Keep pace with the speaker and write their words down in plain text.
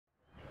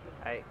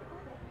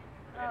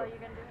are you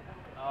going to do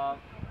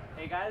it?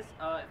 Hey guys,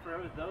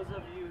 for those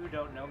of you who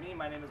don't know me,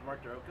 my name is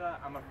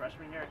Deroca. I'm a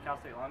freshman here at Cal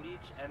State Long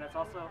Beach, and it's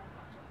also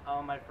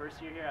my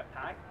first year here at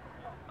PAC.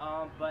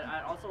 But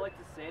I'd also like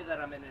to say that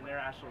I'm an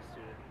international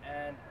student,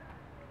 and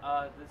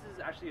this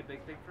is actually a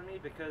big thing for me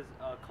because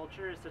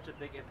culture is such a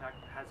big impact,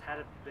 has had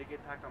a big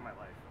impact on my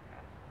life.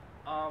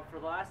 For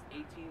the last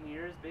 18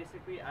 years,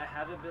 basically, I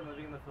haven't been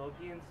living in the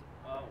Philippines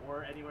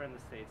or anywhere in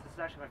the States. This is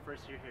actually my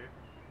first year here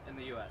in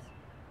the U.S.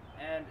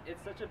 And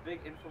it's such a big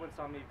influence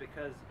on me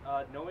because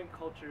knowing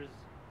cultures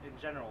in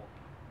general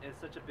is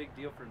such a big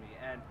deal for me.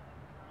 And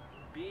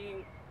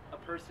being a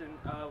person,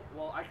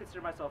 well, I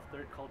consider myself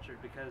third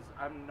cultured because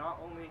I'm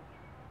not only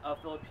a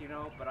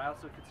Filipino, but I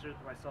also consider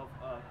myself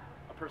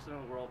a person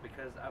in the world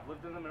because I've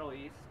lived in the Middle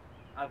East,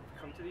 I've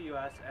come to the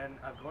U.S., and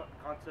I've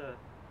gone to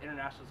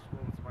international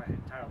schools my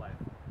entire life.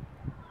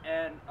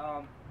 And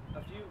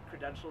a few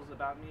credentials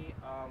about me.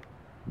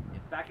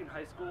 Back in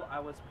high school, I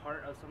was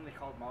part of something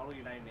called Model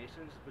United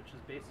Nations, which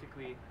is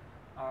basically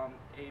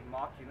a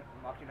mock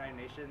United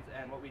Nations,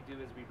 and what we do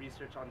is we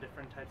research on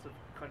different types of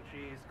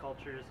countries,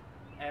 cultures,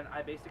 and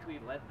I basically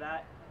led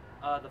that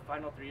the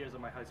final 3 years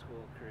of my high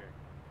school career.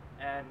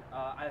 And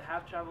I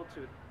have traveled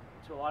to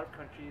a lot of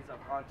countries.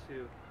 I've gone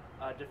to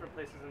different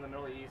places in the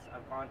Middle East.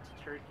 I've gone to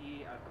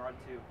Turkey. I've gone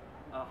to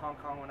Hong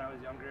Kong when I was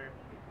younger,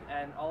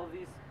 and all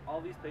these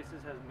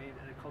places has made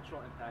a cultural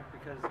impact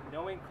because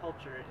knowing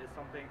culture is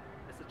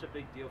such a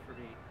big deal for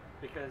me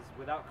because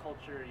without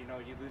culture, you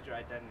lose your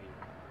identity.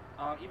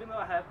 Even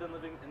though I have been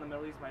living in the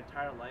Middle East my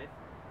entire life,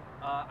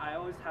 I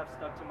always have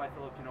stuck to my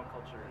Filipino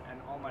culture and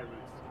all my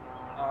roots,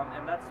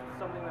 and that's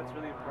something that's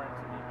really important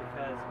to me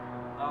because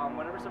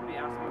whenever somebody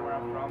asks me where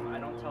I'm from, I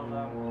don't tell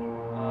them,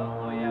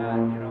 oh yeah,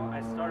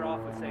 I start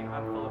off with saying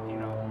I'm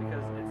Filipino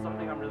because it's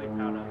something I'm really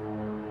proud of.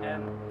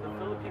 And the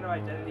Filipino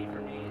identity for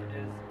me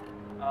is,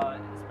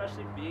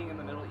 especially being in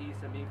the Middle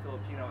East and being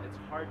Filipino, it's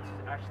hard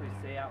to actually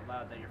say out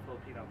loud that you're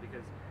Filipino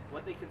because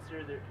what they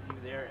consider you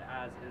there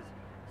as is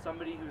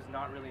somebody who's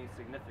not really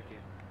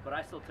significant. But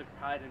I still took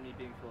pride in me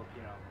being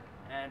Filipino.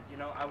 And,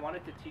 I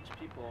wanted to teach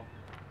people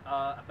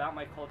about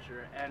my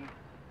culture. And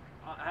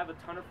I have a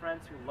ton of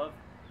friends who love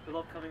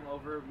coming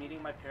over,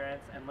 meeting my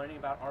parents, and learning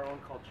about our own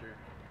culture.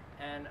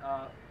 And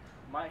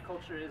my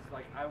culture is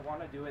like, I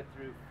want to do it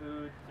through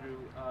food, through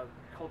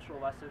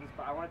cultural lessons,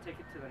 but I want to take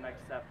it to the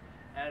next step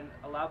and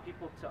allow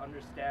people to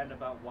understand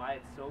about why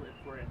it's so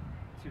important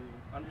to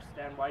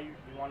understand why you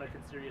want to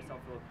consider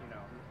yourself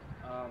Filipino.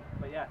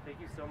 But yeah,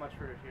 thank you so much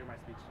for hearing my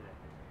speech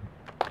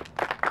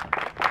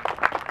today.